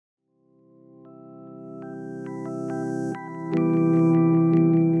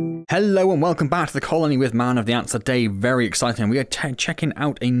Hello and welcome back to the Colony with Man of the Antz. Today, very exciting. We are checking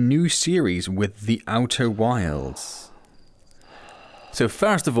out a new series with the Outer Wilds. So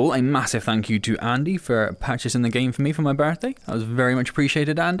first of all, a massive thank you to Andy for purchasing the game for me for my birthday. That was very much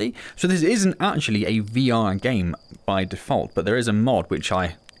appreciated, Andy. So this isn't actually a VR game by default, but there is a mod which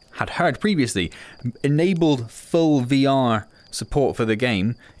I had heard previously enabled full VR support for the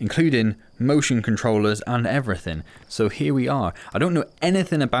game, including motion controllers and everything. So here we are. I don't know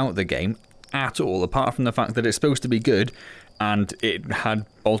anything about the game at all, apart from the fact that it's supposed to be good and it had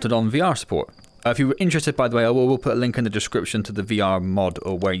bolted on VR support. If you were interested, by the way, we'll put a link in the description to the VR mod,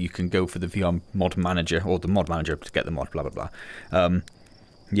 or where you can go for the VR mod manager, or the mod manager to get the mod, blah blah blah.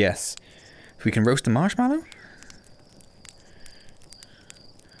 Yes. If we can roast a marshmallow?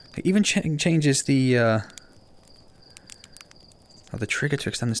 It even changes the the trigger to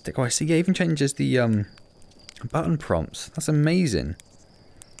extend the stick. Oh, I see. Yeah, even changes the button prompts. That's amazing.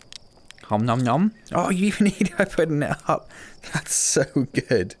 Nom nom nom. Oh, you even need her putting it up. That's so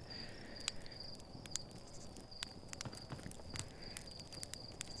good.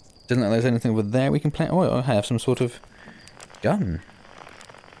 Doesn't look like there's anything over there we can play. Oh, I have some sort of gun.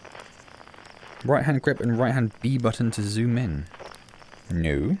 Right hand grip and right hand B button to zoom in.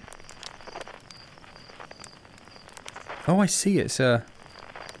 No. Oh, I see. It's a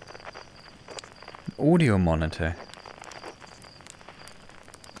audio monitor.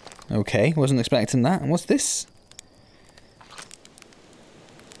 Okay, wasn't expecting that. And what's this?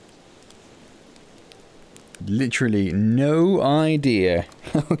 Literally no idea.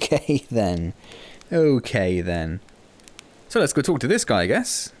 Okay then. Okay then. So let's go talk to this guy, I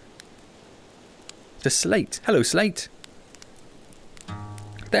guess. To Slate. Hello, Slate.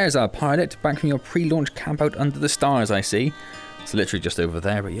 There's our pilot, back from your pre-launch camp out under the stars, I see. It's literally just over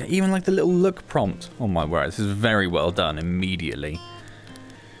there, but yeah, even like the little look prompt. Oh my word, this is very well done immediately.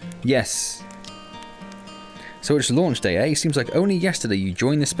 Yes. So it's launch day, eh? Seems like only yesterday you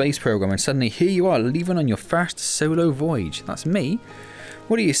joined the space program and suddenly here you are, leaving on your first solo voyage. That's me.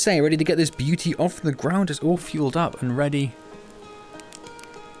 What do you say? Ready to get this beauty off the ground? It's all fueled up and ready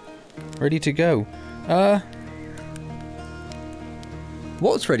to go.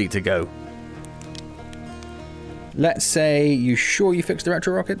 What's ready to go? Let's say you sure you fixed the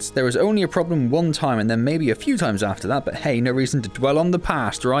retro rockets? There was only a problem one time and then maybe a few times after that, but hey, no reason to dwell on the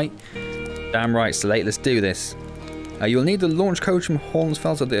past, right? Damn right, Slate, let's do this. You'll need the launch codes from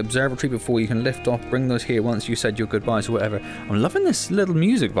Hornsfeld at the observatory before you can lift off. Bring those here once you said your goodbyes or whatever. I'm loving this little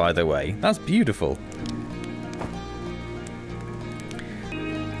music, by the way. That's beautiful.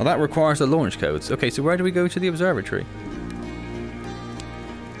 Well, that requires the launch codes. Okay, so where do we go to the observatory?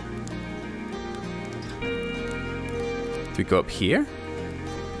 Do we go up here?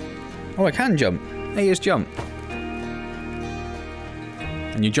 Oh, I can jump. Hey, here's jump.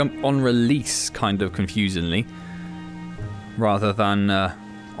 And you jump on release, kind of confusingly, rather than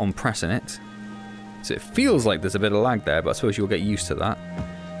on pressing it. So it feels like there's a bit of lag there, but I suppose you'll get used to that.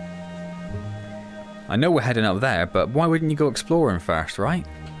 I know we're heading up there, but why wouldn't you go exploring first, right?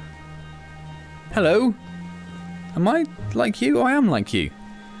 Hello? Am I like you? I am like you.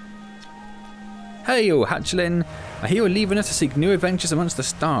 Hey, yo, hatchling. I hear you're leaving us to seek new adventures amongst the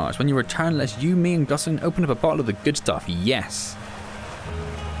stars. When you return, let's you, me, and Gussin open up a bottle of the good stuff. Yes.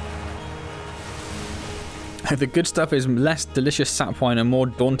 The good stuff is less delicious sap wine and more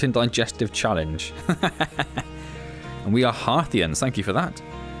daunting digestive challenge. And we are Hearthians. Thank you for that.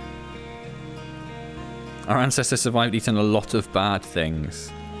 Our ancestors survived eating a lot of bad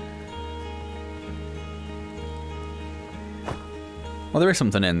things. Well, there is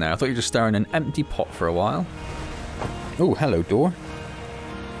something in there. I thought you were just staring at an empty pot for a while. Oh, hello, door.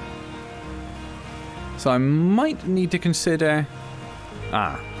 So I might need to consider...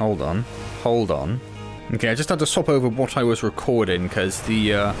 Ah, hold on. Hold on. Okay, I just had to swap over what I was recording, because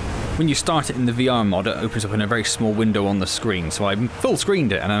the when you start it in the VR mod, it opens up in a very small window on the screen. So I full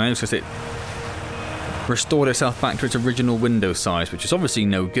screened it, and I noticed it restored itself back to its original window size, which is obviously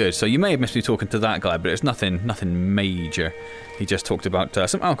no good. So you may have missed me talking to that guy, but it's nothing major. He just talked about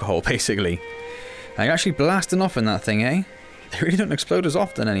some alcohol, basically. Are you actually blasting off in that thing, eh? They really don't explode as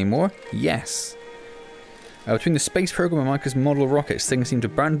often anymore. Yes. Between the space program and Micah's model rockets, things seem to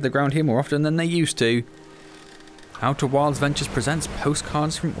burn to the ground here more often than they used to. Outer Wilds Ventures presents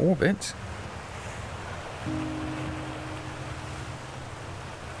postcards from orbit.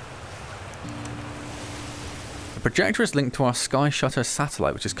 The projector is linked to our Sky Shutter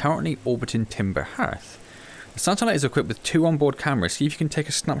satellite, which is currently orbiting Timber Hearth. The satellite is equipped with 2 onboard cameras. See if you can take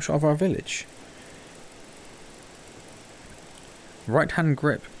a snapshot of our village. Right hand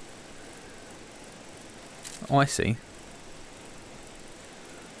grip. Oh, I see.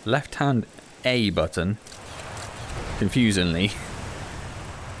 Left-hand A button. Confusingly.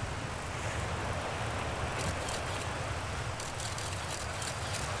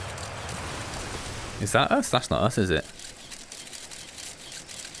 Is that us? That's not us, is it?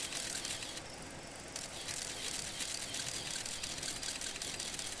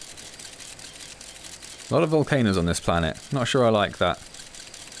 A lot of volcanoes on this planet. Not sure I like that.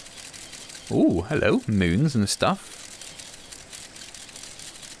 Ooh, hello. Moons and stuff.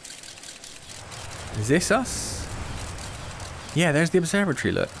 Is this us? Yeah, there's the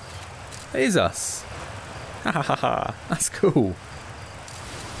observatory, look. It is us. Ha ha ha ha. That's cool.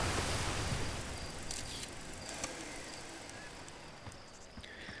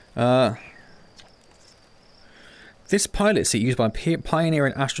 This pilot seat used by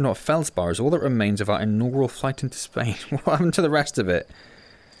pioneering astronaut Feldspar is all that remains of our inaugural flight into space. What happened to the rest of it?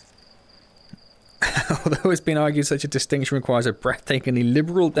 Although it's been argued such a distinction requires a breathtakingly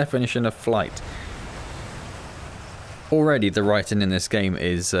liberal definition of flight. Already the writing in this game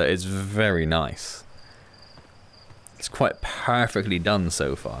is very nice. It's quite perfectly done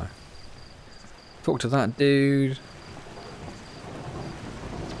so far. Talk to that dude.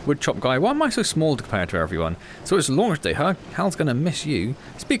 Woodchop guy, why am I so small compared to everyone? So it's launch day, huh? Hal's gonna miss you.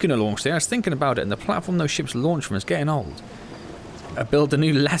 Speaking of launch day, I was thinking about it, and the platform those ships launch from is getting old. Build a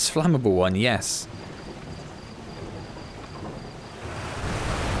new, less flammable one, yes.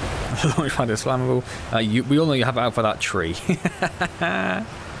 The launch pad is flammable. We all know you have it out for that tree. You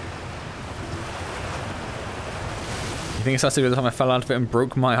think it's has to do with the time I fell out of it and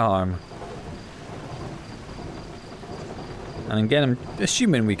broke my arm? And again, I'm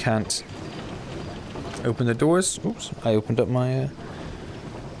assuming we can't open the doors. Oops, I opened up my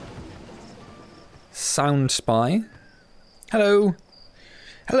sound spy. Hello.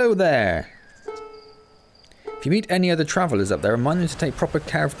 Hello there. If you meet any other travellers up there, remind them to take proper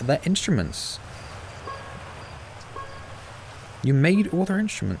care of their instruments. You made all their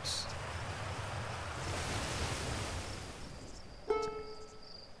instruments.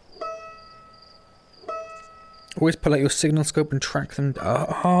 Always pull out your signal scope and track them.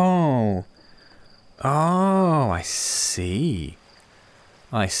 Oh. Oh, I see.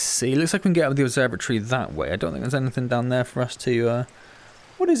 I see. Looks like we can get out of the observatory that way. I don't think there's anything down there for us to...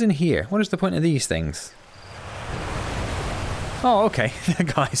 What is in here? What is the point of these things? Oh, okay. The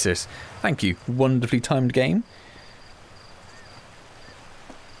geysers. Thank you. Wonderfully timed game.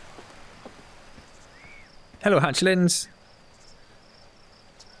 Hello, hatchlings.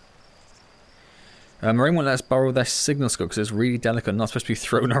 Marine won't let us borrow their signal scope because it's really delicate, not supposed to be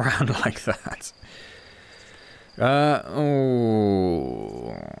thrown around like that.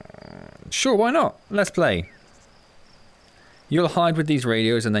 Oh, sure, why not? Let's play. You'll hide with these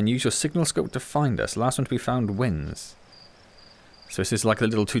radios and then use your signal scope to find us. Last one to be found wins. So this is like a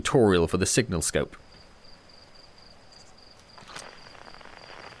little tutorial for the signal scope.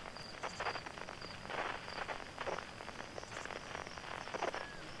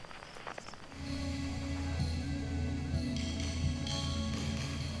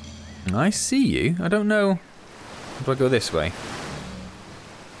 I see you. I don't know. Do I go this way?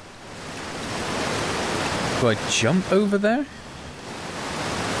 Do I jump over there?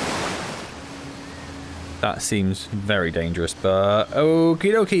 That seems very dangerous, but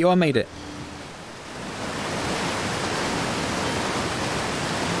okie dokie, I made it.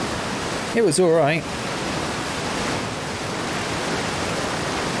 It was alright.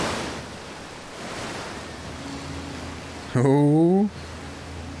 Oh.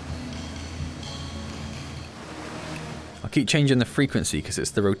 I'll keep changing the frequency because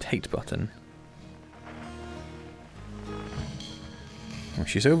it's the rotate button. Well,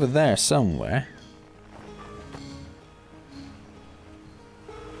 she's over there somewhere.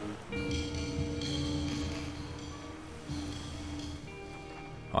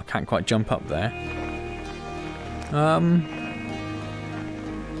 Oh, I can't quite jump up there. I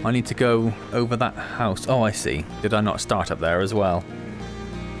need to go over that house. Oh, I see. Did I not start up there as well?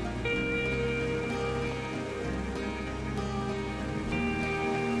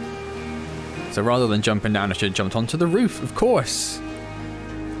 So rather than jumping down, I should have jumped onto the roof, of course.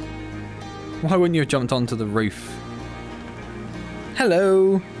 Why wouldn't you have jumped onto the roof?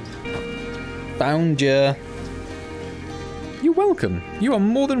 Hello. Found ya. You're welcome. You are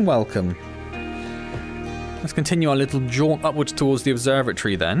more than welcome. Let's continue our little jaunt upwards towards the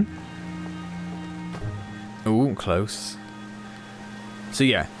observatory then. Ooh, close. So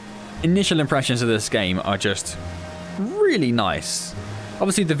yeah, initial impressions of this game are just really nice.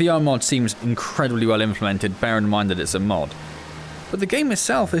 Obviously the VR mod seems incredibly well implemented, bear in mind that it's a mod. But the game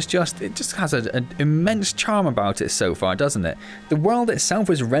itself is it just has an immense charm about it so far, doesn't it? The world itself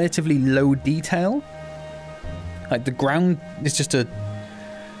is relatively low detail. Like the ground is just a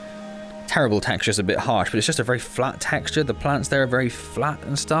terrible texture, is a bit harsh, but it's just a very flat texture. The plants there are very flat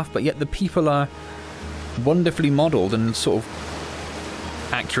and stuff, but yet the people are wonderfully modelled and sort of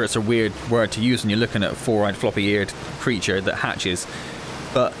accurate's a weird word to use when you're looking at a four-eyed, floppy-eared creature that hatches,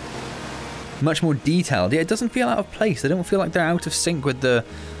 but much more detailed. Yeah, it doesn't feel out of place. They don't feel like they're out of sync with the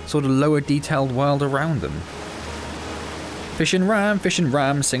sort of lower detailed world around them. Fish and ram,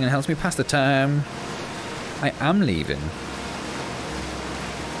 singing helps me pass the time. I am leaving.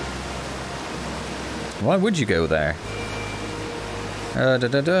 Why would you go there? And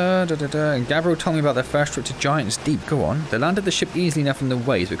Gabbro told me about their first trip to Giant's Deep. Go on. They landed the ship easily enough in the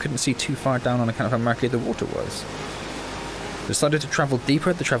waves, but couldn't see too far down on account of how murky the water was. They decided to travel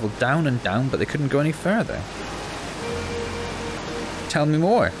deeper. They travelled down and down, but they couldn't go any further. Tell me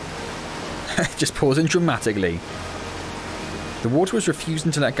more. Just pausing dramatically. The water was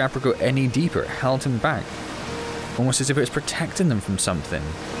refusing to let Gabbro go any deeper. It held him back. Almost as if it was protecting them from something.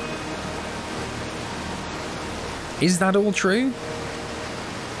 Is that all true?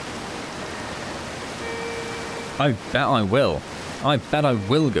 I bet I will. I bet I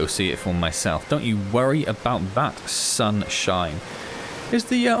will go see it for myself. Don't you worry about that, sunshine. Is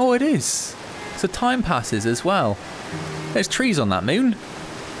the... oh, it is. So time passes as well. There's trees on that moon.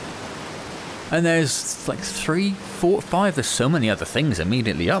 And there's like 3, 4, 5. There's so many other things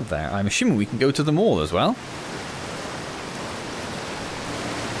immediately up there. I'm assuming we can go to them all as well.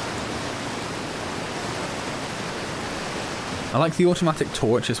 I like the automatic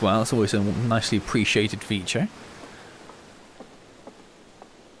torch as well. It's always a nicely appreciated feature.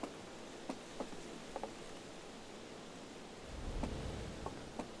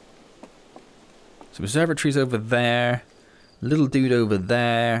 So observatories over there. Little dude over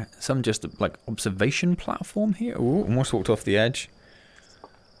there. Some just like observation platform here. Ooh, almost walked off the edge.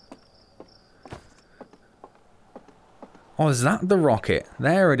 Oh, is that the rocket?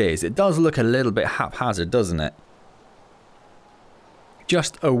 There it is. It does look a little bit haphazard, doesn't it?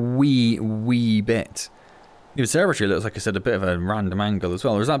 Just a wee bit. The observatory looks, like I said, a bit of a random angle as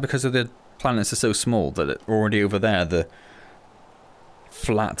well. Or is that because of the planets are so small that it, already over there the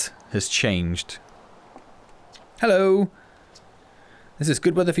flat has changed? Hello! This is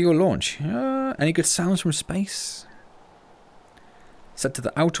good weather for your launch. Any good sounds from space? Set to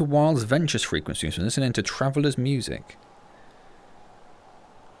the Outer Wilds Ventures frequency, so listening to Traveller's music.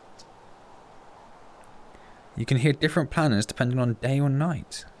 You can hear different planets depending on day or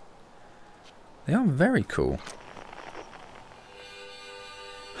night. They are very cool.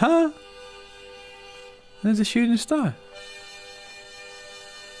 Huh? There's a shooting star.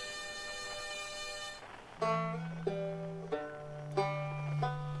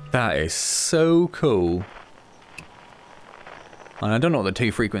 That is so cool. And I don't know what the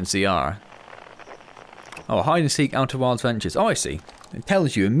two frequencies are. Oh, hide and seek Outer Wilds Ventures. Oh, I see. It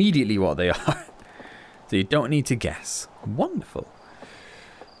tells you immediately what they are. So you don't need to guess. Wonderful.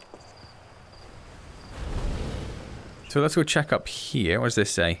 So let's go check up here. What does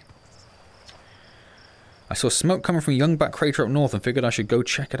this say? I saw smoke coming from Youngback Crater up north and figured I should go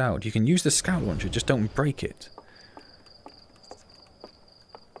check it out. You can use the scout launcher, just don't break it.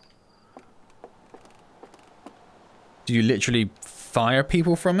 Do you literally fire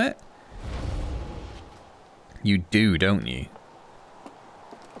people from it? You do, don't you?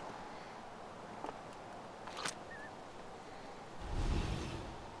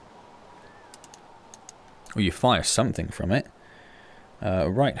 Or you fire something from it.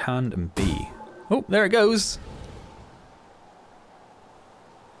 Right hand and B. Oh, there it goes.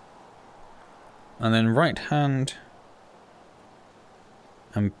 And then right hand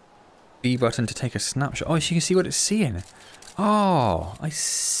and B button to take a snapshot. Oh, so you can see what it's seeing. Oh,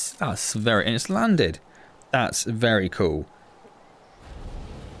 that's very... And it's landed. That's very cool.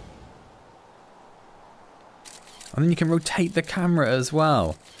 And then you can rotate the camera as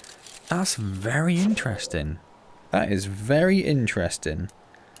well. That's very interesting. That is very interesting.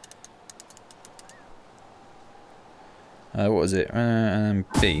 What was it?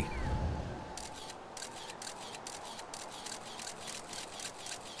 B.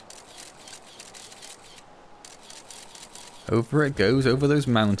 Over it goes, over those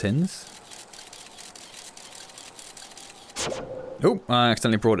mountains. Oh, I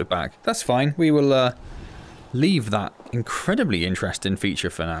accidentally brought it back. That's fine. We will leave that incredibly interesting feature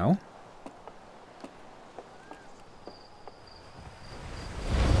for now.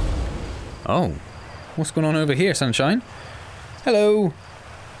 Oh, what's going on over here, sunshine? Hello.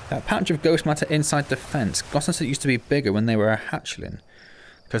 That patch of ghost matter inside the fence. God says it used to be bigger when they were a hatchling.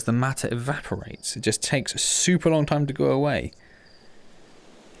 Because the matter evaporates. It just takes a super long time to go away.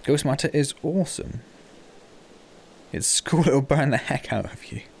 Ghost matter is awesome. It's cool, it'll burn the heck out of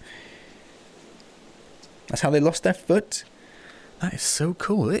you. That's how they lost their foot. That is so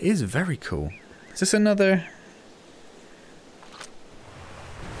cool. It is very cool. Is this another...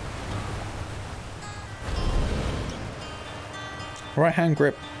 Right hand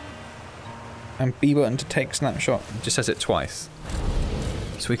grip and B button to take snapshot. It just says it twice.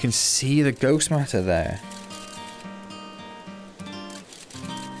 So we can see the ghost matter there.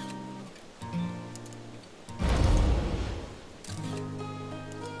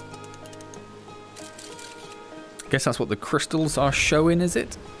 Guess that's what the crystals are showing, is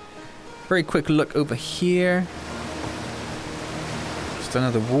it? Very quick look over here. Just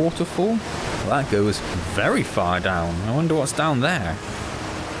another waterfall. Well, that goes very far down. I wonder what's down there.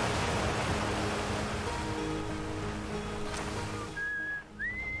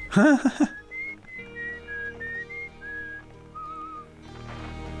 And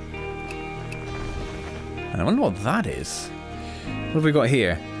I wonder what that is. What have we got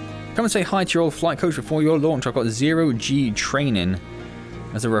here? Come and say hi to your old flight coach before your launch. I've got 0G training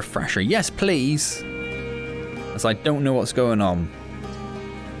as a refresher. Yes, please. As I don't know what's going on.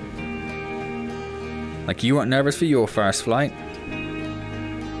 Like you weren't nervous for your first flight.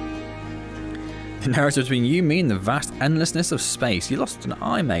 The narrative between you, me, and the vast endlessness of space. You lost an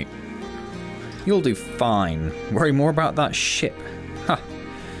eye, mate. You'll do fine. Worry more about that ship. Huh.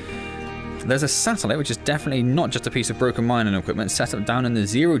 There's a satellite, which is definitely not just a piece of broken mining equipment, set up down in the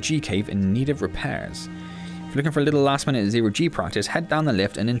 0G cave in need of repairs. If you're looking for a little last-minute 0G practice, head down the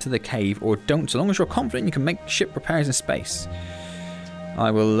lift and into the cave, or don't, so long as you're confident you can make ship repairs in space. I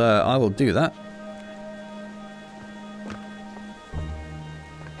will do that.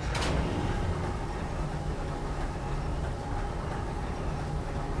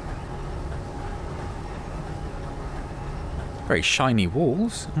 Very shiny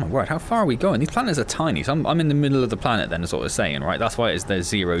walls. Oh my word, how far are we going? These planets are tiny, so I'm in the middle of the planet then, is what we're saying, right? That's why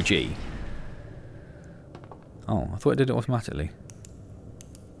there's 0G. Oh, I thought it did it automatically.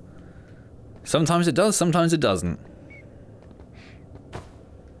 Sometimes it does, sometimes it doesn't.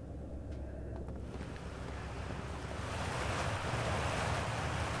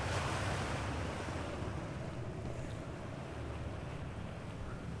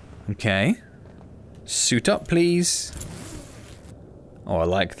 Okay. Suit up, please. Oh, I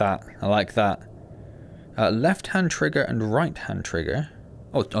like that. I like that. Left-hand trigger and right-hand trigger.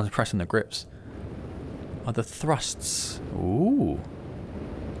 Oh, I was pressing the grips. Are the thrusts. Ooh.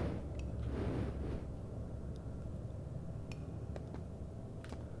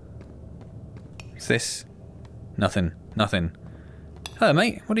 What's this? Nothing. Nothing. Hello,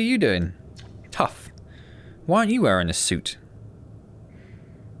 mate. What are you doing? Tough. Why aren't you wearing a suit?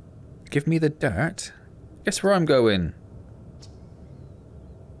 Give me the dirt. Guess where I'm going?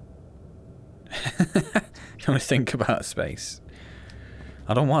 Can we think about space?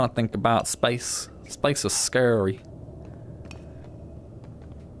 I don't want to think about space. Space is scary.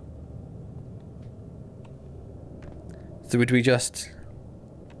 So would we just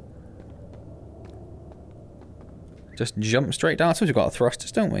jump straight down? So we've got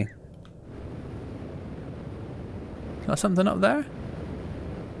thrusters, don't we? Got something up there?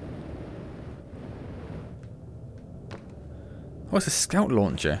 What's a scout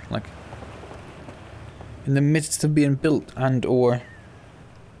launcher? Like in the midst of being built and or...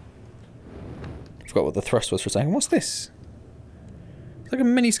 I forgot what the thrust was for a second. What's this? It's like a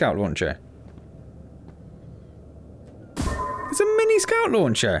mini scout launcher. It's a mini scout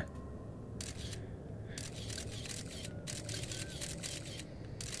launcher!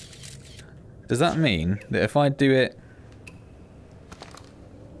 Does that mean that if I do it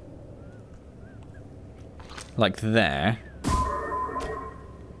like there,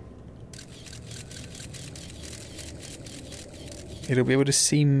 it'll be able to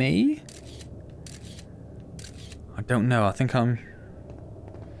see me? I don't know. I think I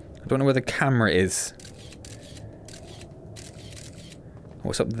don't know where the camera is.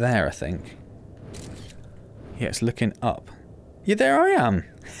 What's up there, I think? Yeah, it's looking up. Yeah, there I am.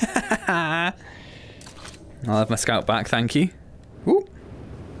 I'll have my scout back, thank you. Ooh.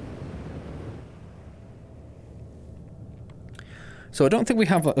 So I don't think we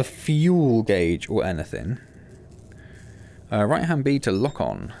have a fuel gauge or anything. Right hand B to lock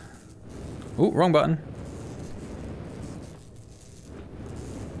on. Ooh, wrong button.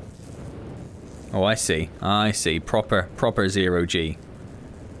 Oh, I see. I see. Proper 0G.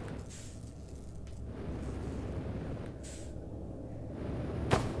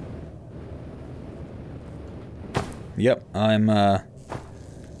 Yep, I'm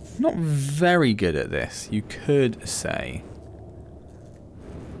not very good at this, you could say.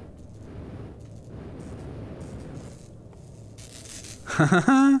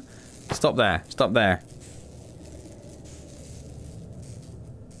 Stop there, stop there.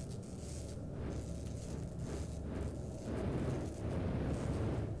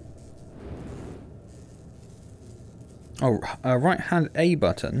 Oh, right hand A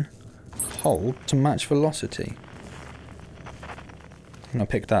button, hold to match velocity. I'm gonna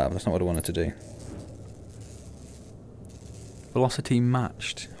pick that up, that's not what I wanted to do. Velocity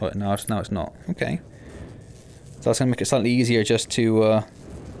matched. Oh, no, it's not. Okay. So that's gonna make it slightly easier just to,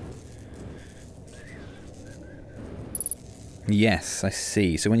 Yes, I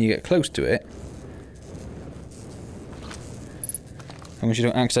see. So when you get close to it, as long as you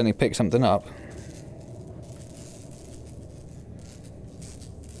don't accidentally pick something up,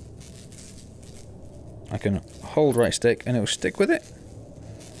 I can hold right stick and it will stick with it.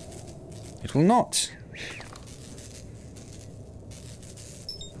 It will not.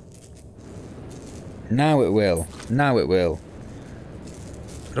 Now it will. Now it will.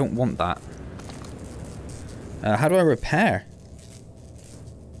 I don't want that. How do I repair?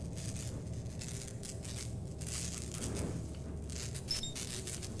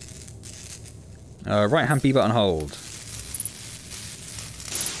 Right hand B button hold.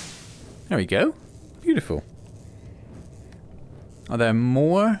 There we go. Beautiful. Are there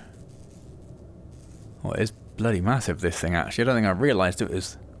more? Oh, it is bloody massive, this thing, actually. I don't think I realised it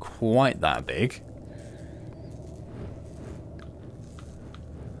was quite that big.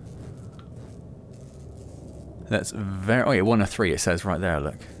 That's very... Oh, yeah, 1 of 3 it says right there,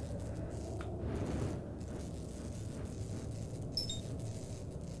 look.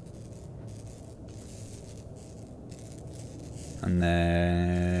 And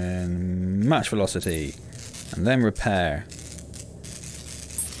then... match velocity. And then repair.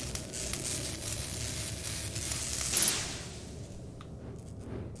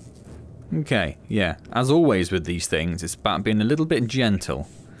 Okay, yeah. As always with these things, it's about being a little bit gentle.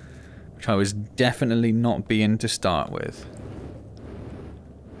 Which I was definitely not being to start with.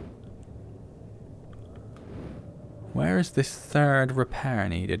 Where is this third repair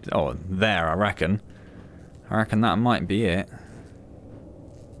needed? Oh, there, I reckon. I reckon that might be it.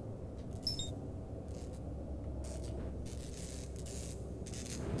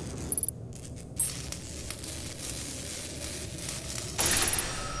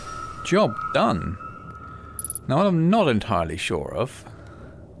 Job done. Now, what I'm not entirely sure of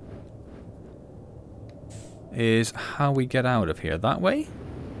is how we get out of here. That way?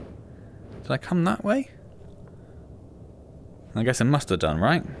 Did I come that way? I guess it must have done,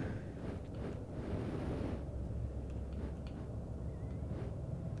 right?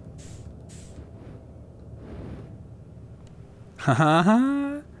 Ha ha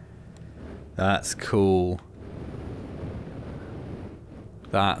ha! That's cool.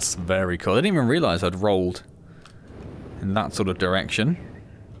 That's very cool. I didn't even realise I'd rolled in that sort of direction.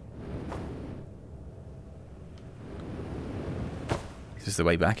 This is the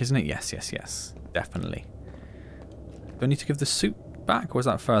way back, isn't it? Yes, yes, yes. Definitely. Do I need to give the suit back, or is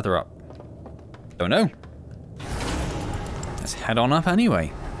that further up? Don't know. Let's head on up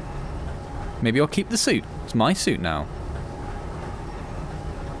anyway. Maybe I'll keep the suit. It's my suit now.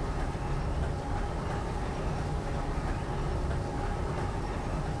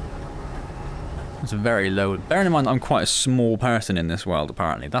 It's a very low... Bearing in mind that I'm quite a small person in this world,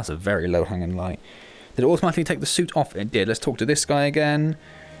 apparently. That's a very low-hanging light. Did it automatically take the suit off? It did. Let's talk to this guy again.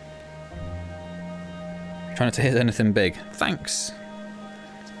 Trying not to hit anything big. Thanks.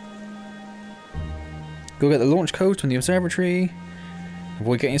 Go get the launch codes from the observatory.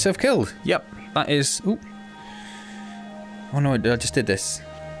 Avoid getting yourself killed. Yep, that is... Ooh. Oh no, I just did this.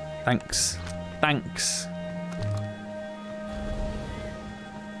 Thanks. Thanks.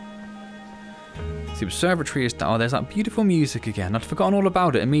 The observatory is... Oh, there's that beautiful music again. I'd forgotten all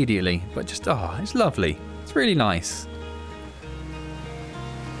about it immediately. But just... Oh, it's lovely. It's really nice.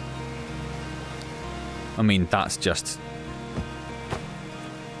 I mean, that's just...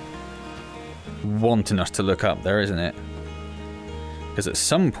 wanting us to look up there, isn't it? Because at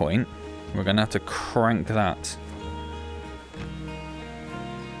some point, we're going to have to crank that.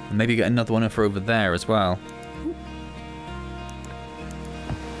 And maybe get another one for over there as well.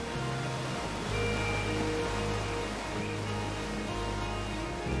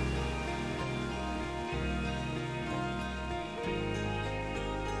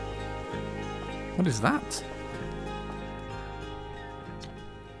 What is that?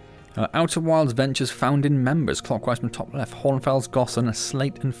 Outer Wilds Ventures found in members. Clockwise from top left. Hornfels, Gossen, a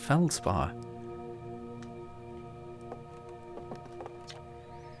Slate and Feldspar.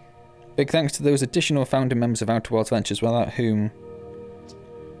 Big thanks to those additional founding members of Outer Worlds Ventures, without whom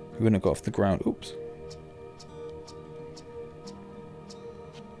we wouldn't have got off the ground. Oops.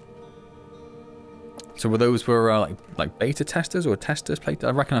 So were those like beta testers or testers? I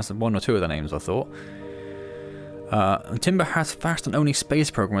recognise one or two of their names, I thought. Timberhat's first and only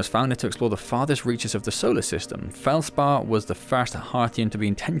space program was founded to explore the farthest reaches of the solar system. Felspar was the first Hearthian to be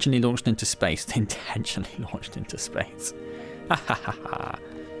intentionally launched into space. Intentionally launched into space. Ha ha ha ha.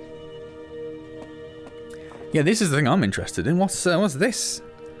 Yeah, this is the thing I'm interested in. What's this?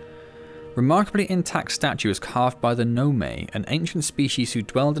 Remarkably intact statue is carved by the Nome, an ancient species who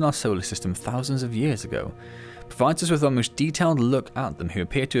dwelled in our solar system thousands of years ago. Provides us with our most detailed look at them, who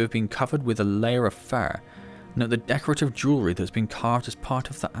appear to have been covered with a layer of fur. Note the decorative jewellery that's been carved as part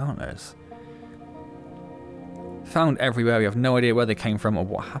of the antlers. Found everywhere, we have no idea where they came from or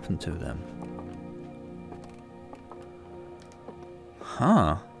what happened to them.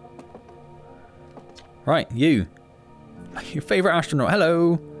 Huh. Right, you. Your favourite astronaut,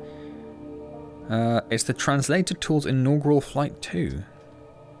 hello! It's the translator tool's inaugural flight too.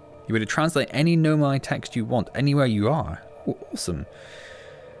 You would translate any Nomai text you want, anywhere you are. Ooh, awesome.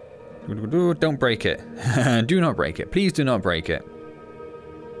 Don't break it. Do not break it. Please do not break it.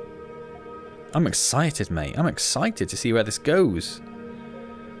 I'm excited, mate. I'm excited to see where this goes.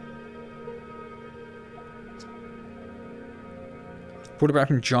 What about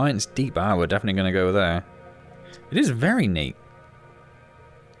from Giant's Deep? Ah, we're definitely going to go there. It is very neat.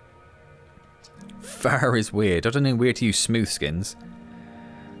 Fur is weird. I don't know weird to use smooth skins.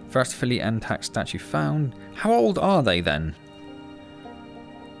 First fully intact statue found. How old are they then?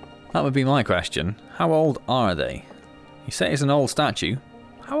 That would be my question. How old are they? You say it's an old statue.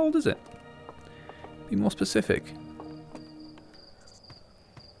 How old is it? Be more specific.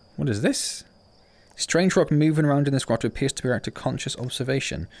 What is this? Strange rock moving around in this grotto appears to be react to conscious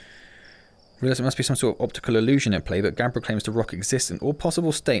observation. Realize it must be some sort of optical illusion at play, but Gabriel claims the rock exists in all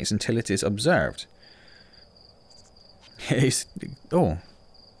possible states until it is observed. Oh.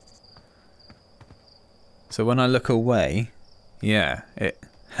 So when I look away, yeah, it...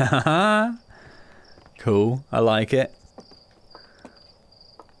 Haha. Cool, I like it.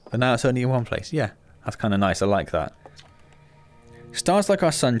 But now it's only in one place. Yeah, that's kind of nice, I like that. Stars like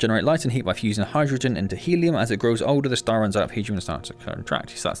our sun generate light and heat by fusing hydrogen into helium. As it grows older, the star runs out of helium and starts to contract.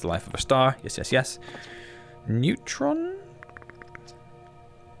 So that's the life of a star. Yes, yes, yes. Neutron?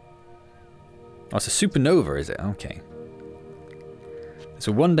 Oh, it's a supernova, is it? Okay. This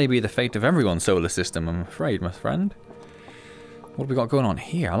will one day be the fate of everyone's solar system, I'm afraid, my friend. What have we got going on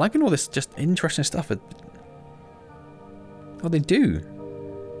here? I like all this just interesting stuff. Oh, they do.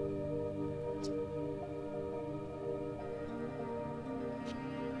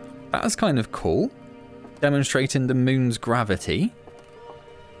 That's kind of cool. Demonstrating the moon's gravity.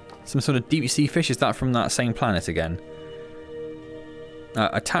 Some sort of deep sea fish. Is that from that same planet again?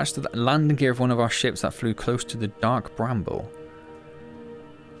 Attached to the landing gear of one of our ships that flew close to the dark bramble.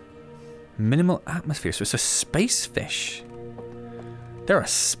 Minimal atmosphere. So it's a space fish. They're a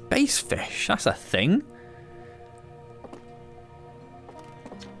space fish. That's a thing.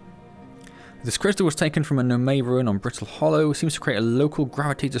 This crystal was taken from a Nome ruin on Brittle Hollow. Seems to create a local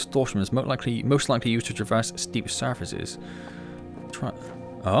gravity distortion and is most likely used to traverse steep surfaces.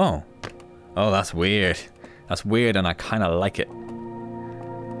 Oh. Oh, that's weird. That's weird and I kind of like it.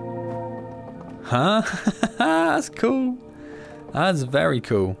 Huh? That's cool. That's very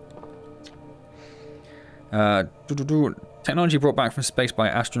cool. Technology brought back from space by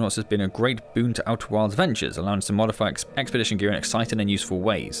astronauts has been a great boon to Outer Worlds Ventures, allowing us to modify expedition gear in exciting and useful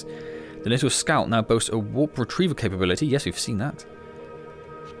ways. The little scout now boasts a warp retrieval capability. Yes, we've seen that.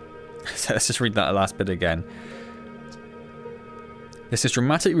 So let's just read that last bit again. This has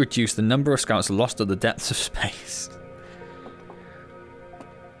dramatically reduced the number of scouts lost at the depths of space.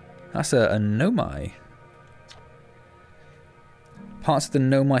 That's a Nomai. Parts of the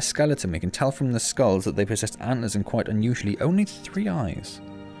Nomai skeleton. We can tell from the skulls that they possessed antlers and quite unusually only 3 eyes.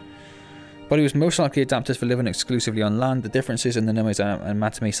 Body was most likely adapted for living exclusively on land. The differences in the Nomai's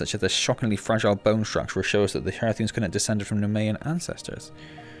anatomy, such as the shockingly fragile bone structure, show us that the Hearthians couldn't have descended from Nomaian ancestors.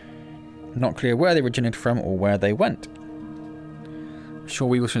 Not clear where they originated from or where they went. I'm sure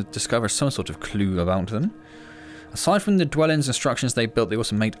we will discover some sort of clue about them. Aside from the dwellings and structures they built, they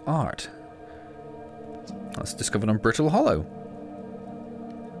also made art. That's discovered on Brittle Hollow.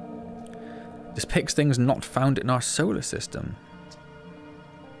 This depicts things not found in our solar system.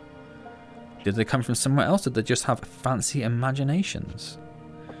 Did they come from somewhere else? Did they just have fancy imaginations?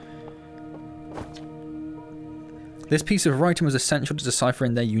 This piece of writing was essential to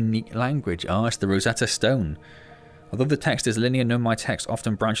deciphering their unique language. Ah, it's the Rosetta Stone. Although the text is linear, my text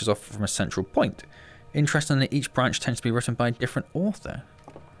often branches off from a central point. Interestingly, each branch tends to be written by a different author.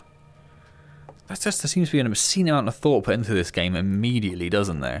 There seems to be an obscene amount of thought put into this game immediately,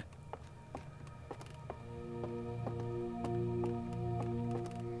 doesn't there?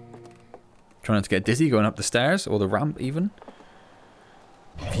 Trying not to get dizzy going up the stairs, or the ramp even.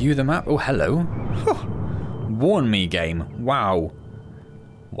 View the map. Oh, hello. Warn me, game. Wow.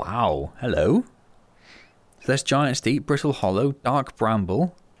 Wow. Hello. So there's Giant Steep, Brittle Hollow, Dark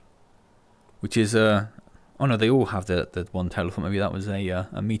Bramble. Which is, oh no, they all have the one tail. I thought maybe that was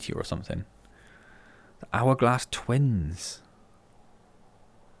a meteor or something. The Hourglass Twins.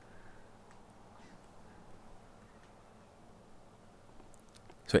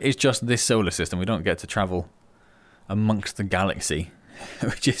 So it is just this solar system. We don't get to travel amongst the galaxy,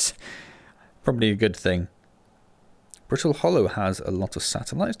 which is probably a good thing. Brittle Hollow has a lot of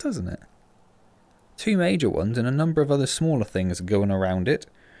satellites, doesn't it? 2 major ones and a number of other smaller things going around it.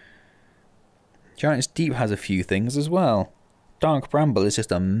 Giant Steep has a few things as well. Dark Bramble is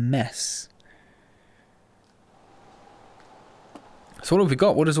just a mess. So what have we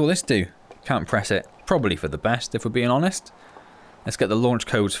got? What does all this do? Can't press it. Probably for the best, if we're being honest. Let's get the launch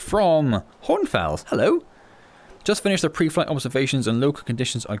codes from Hornfels. Hello. Just finished the pre-flight observations and local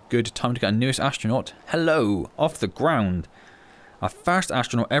conditions are good. Time to get a newest astronaut. Hello. Off the ground. Our first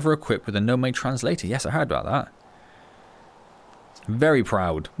astronaut ever equipped with a nomade translator. Yes, I heard about that. Very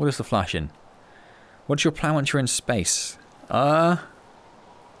proud. What is the flashing? What's your plan once you're in space? I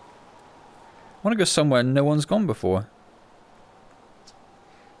want to go somewhere no one's gone before.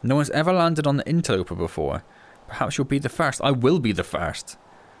 No one's ever landed on the Interloper before. Perhaps you'll be the first. I will be the first.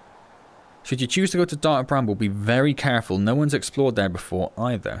 Should you choose to go to Dark Bramble, be very careful. No one's explored there before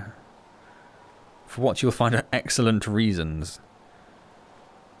either. For what you'll find are excellent reasons.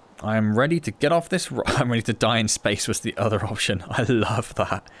 I am ready to get off this I'm ready to die in space was the other option. I love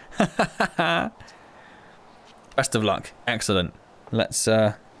that. Best of luck. Excellent. Let's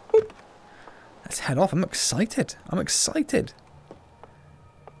head off. I'm excited. I'm excited.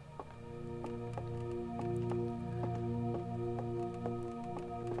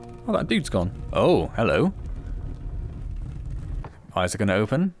 Oh, that dude's gone. Oh, hello. Eyes are going to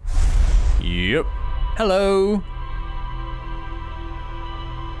open. Yep. Hello.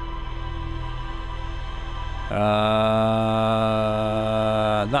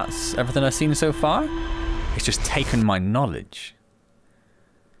 That's everything I've seen so far. It's just taken my knowledge.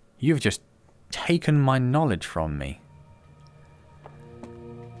 You've just taken my knowledge from me.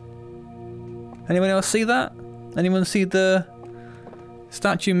 Anyone else see that? Anyone see the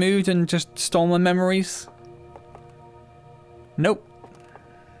statue moved and just stole my memories? Nope.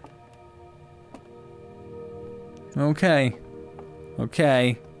 Okay.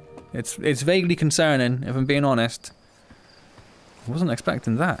 Okay. It's vaguely concerning, if I'm being honest. I wasn't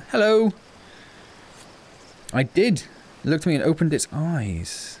expecting that. Hello! I did. It looked at me and opened its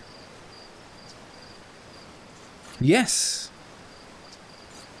eyes. Yes!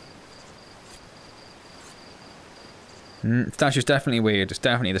 Statue's definitely weird. It's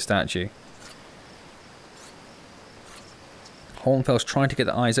definitely the statue. Hornfels trying to get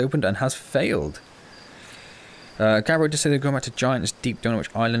the eyes opened and has failed. Gabriel just said they're going back to Giant Steep. Don't know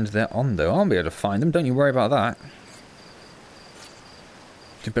which island they're on though. I'll be able to find them. Don't you worry about that.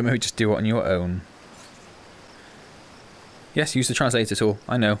 But maybe just do it on your own. Yes, use the translator tool.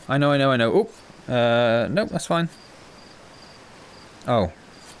 I know. Oh, nope, that's fine. Oh.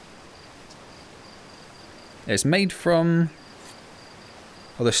 It's made from...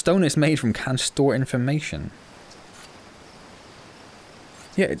 Oh, the stone is made from can store information.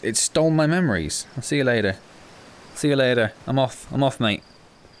 Yeah, it stole my memories. I'll see you later. See you later. I'm off. I'm off, mate.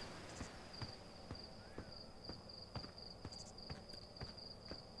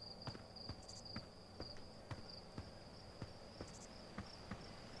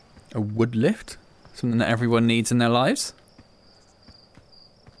 A wood lift? Something that everyone needs in their lives?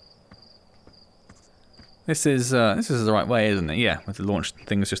 This is the right way, isn't it? Yeah, with the launch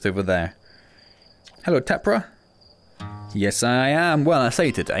things just over there. Hello, Tepra. Yes, I am. Well, I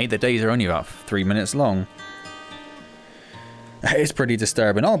say today. The days are only about 3 minutes long. It's pretty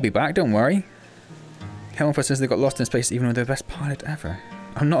disturbing. I'll be back, don't worry. Helmford says they got lost in space even though they're the best pilot ever.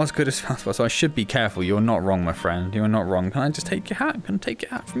 I'm not as good as Fastball, so I should be careful. You're not wrong, my friend. You're not wrong. Can I just take your hat? Can I take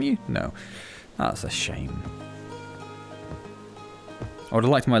your hat from you? No. That's a shame. I would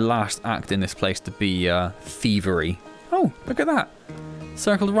have liked my last act in this place to be thievery. Oh, look at that.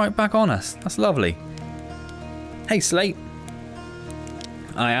 Circled right back on us. That's lovely. Hey, Slate.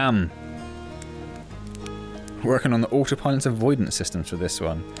 I am working on the autopilot's avoidance systems for this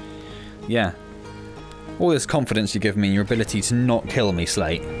one. Yeah. All this confidence you give me in your ability to not kill me,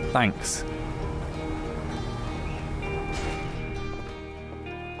 Slate. Thanks.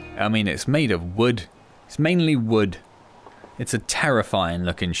 I mean, it's made of wood. It's mainly wood. It's a terrifying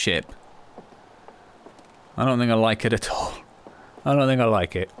looking ship. I don't think I like it at all. I don't think I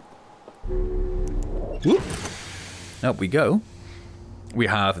like it. Whoop. Up we go. We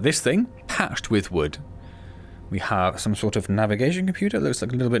have this thing patched with wood. We have some sort of navigation computer. It looks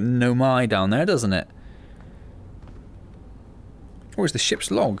like a little bit Nomai down there, doesn't it? Where's the ship's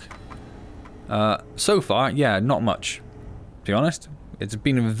log? So far, yeah, not much. To be honest, it's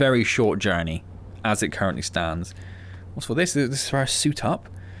been a very short journey as it currently stands. What's for this? This is for our suit up.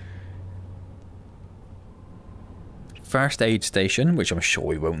 First aid station, which I'm sure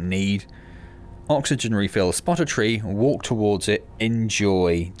we won't need. Oxygen refill. Spot a tree, walk towards it,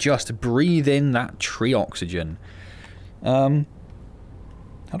 enjoy. Just breathe in that tree oxygen. How do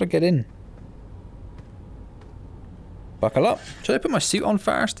I get in? Buckle up. Should I put my suit on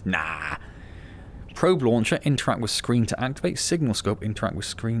first? Nah. Probe launcher, interact with screen to activate. Signal scope, interact with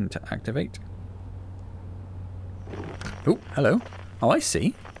screen to activate. Oh, hello. Oh, I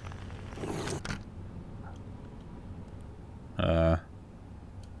see. Put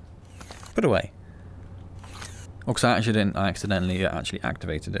away. Oh, because I accidentally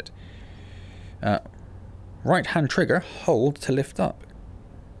activated it. Right hand trigger, hold to lift up.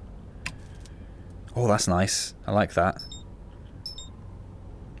 Oh, that's nice. I like that.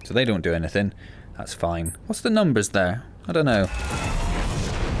 So they don't do anything. That's fine. What's the numbers there? I don't know.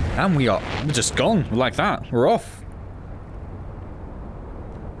 And we're just gone. Like that. We're off.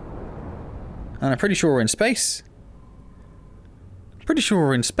 And I'm pretty sure we're in space. Pretty sure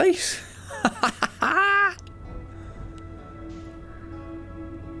we're in space.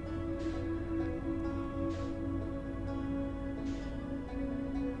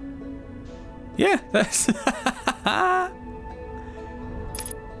 Yeah, that's...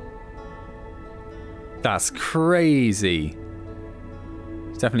 That's crazy.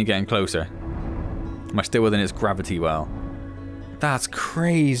 It's definitely getting closer. Am I still within its gravity well? That's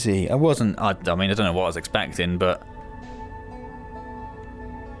crazy. I mean, I don't know what I was expecting, but...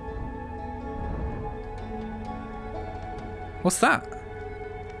 What's that?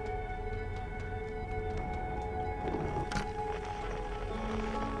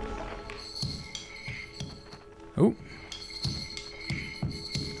 Oh.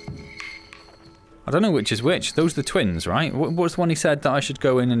 I don't know which is which. Those are the twins, right? What was the one he said that I should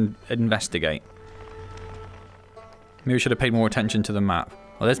go in and investigate? Maybe I should have paid more attention to the map.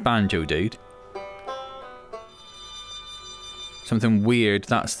 Oh, there's Banjo, dude. Something weird.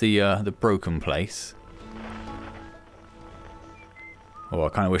 That's the broken place. Oh, I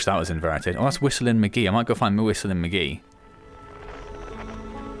kind of wish that was inverted. Oh, that's Whistling McGee. I might go find Whistling McGee.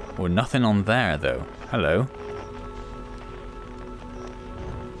 Oh, nothing on there, though. Hello.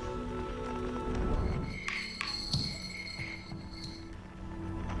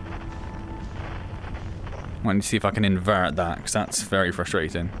 I want to see if I can invert that, because that's very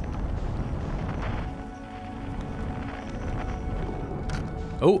frustrating.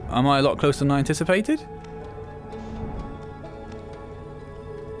 Oh, am I a lot closer than I anticipated?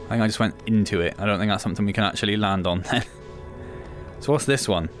 I think I just went into it. I don't think that's something we can actually land on then. So what's this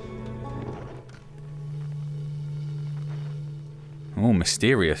one? Oh,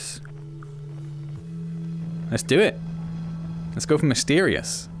 mysterious. Let's do it. Let's go for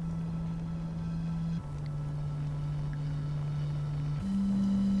mysterious.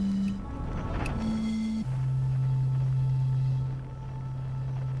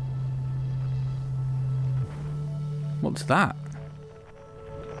 What's that?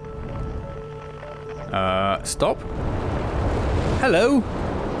 Stop. Hello?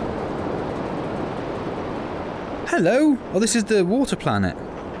 Hello? Oh, this is the water planet.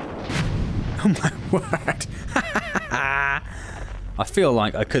 Oh my word. I feel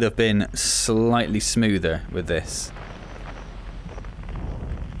like I could have been slightly smoother with this.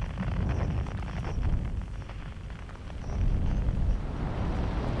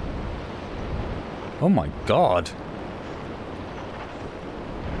 Oh my god.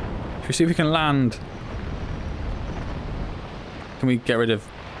 Should we see if we can land? Can we get rid of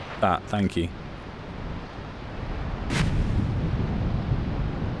that? Thank you.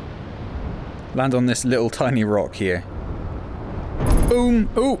 Land on this little tiny rock here. Boom!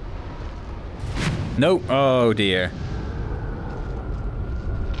 Oh! Nope. Oh dear.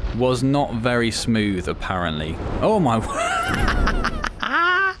 Was not very smooth, apparently. Oh my...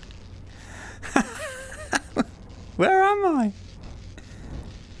 Where am I?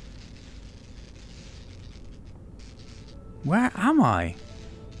 Where am I?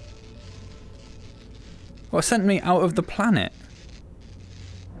 Well, it sent me out of the planet.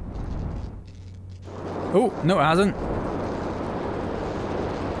 Oh, no it hasn't.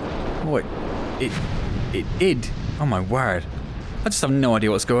 Oh, it did. Oh my word. I just have no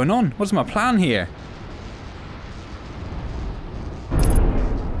idea what's going on. What's my plan here?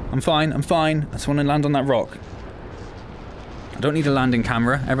 I'm fine, I'm fine. I just want to land on that rock. I don't need a landing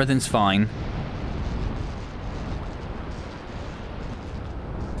camera. Everything's fine.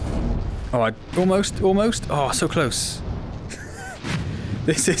 Oh, almost. Oh, so close.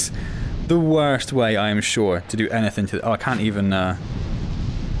 This is the worst way, I am sure, to do anything to... Oh, I can't even...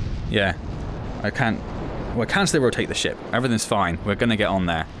 Yeah. I can't... Well, I can still rotate the ship. Everything's fine. We're going to get on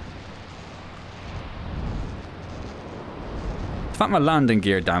there. In fact, my landing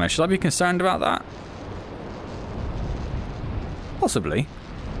gear damage. Should I be concerned about that? Possibly.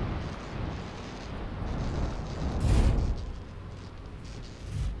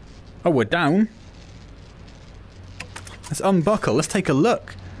 Oh, we're down. Let's unbuckle. Let's take a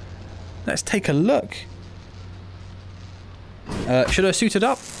look. Let's take a look. Should I suit it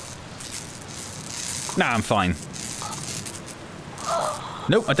up? Nah, I'm fine.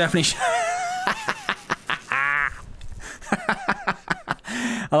 Nope, I definitely should.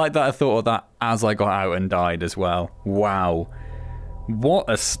 I like that I thought of that as I got out and died as well. Wow. What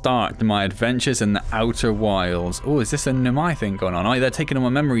a start to my adventures in the Outer Wilds. Oh, is this a Nomai thing going on? Oh, they're taking all my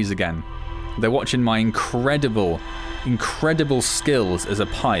memories again. They're watching my incredible skills as a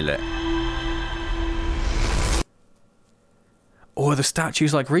pilot. Oh, the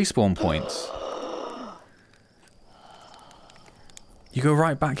statues like respawn points. You go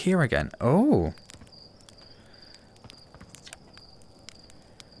right back here again. Oh.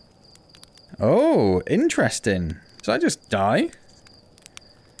 Oh, interesting. Did I just die?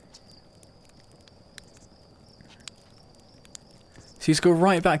 So you just go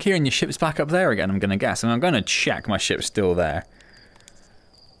right back here and your ship's back up there again, I'm going to guess. And I'm going to check my ship's still there.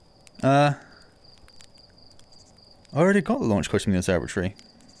 I already got the launch course from the observatory.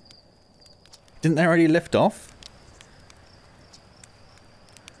 Didn't they already lift off?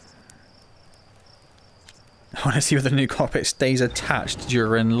 I want to see whether the new cockpit stays attached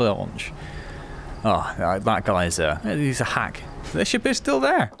during launch. Oh, that guy's he's a hack. The ship is still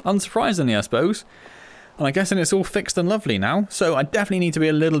there, unsurprisingly, I suppose. And I'm guessing it's all fixed and lovely now, so I definitely need to be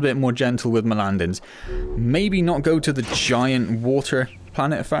a little bit more gentle with my landings. Maybe not go to the giant water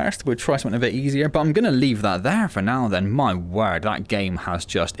planet first, we'll try something a bit easier, but I'm going to leave that there for now then. My word, that game has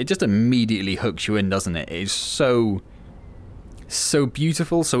it just immediately hooks you in, doesn't it? It is so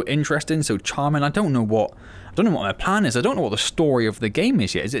beautiful, so interesting, so charming. I don't know what my plan is. I don't know what the story of the game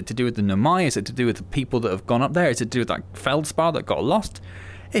is yet. Is it to do with the Nomai? Is it to do with the people that have gone up there? Is it to do with that Feldspar that got lost?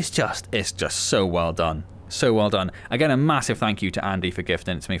 It's just so well done. So well done. Again, a massive thank you to Andy for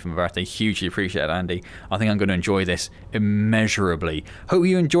gifting it to me for my birthday. Hugely appreciate it, Andy. I think I'm going to enjoy this immeasurably. Hope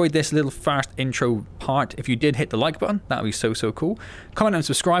you enjoyed this little first intro part. If you did, hit the like button. That would be so cool. Comment and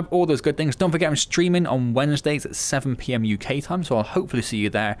subscribe. All those good things. Don't forget I'm streaming on Wednesdays at 7 PM UK time, so I'll hopefully see you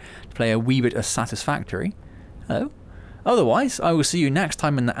there to play a wee bit of Satisfactory. Hello. Otherwise, I will see you next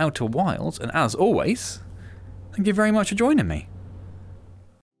time in the Outer Wilds, and as always, thank you very much for joining me.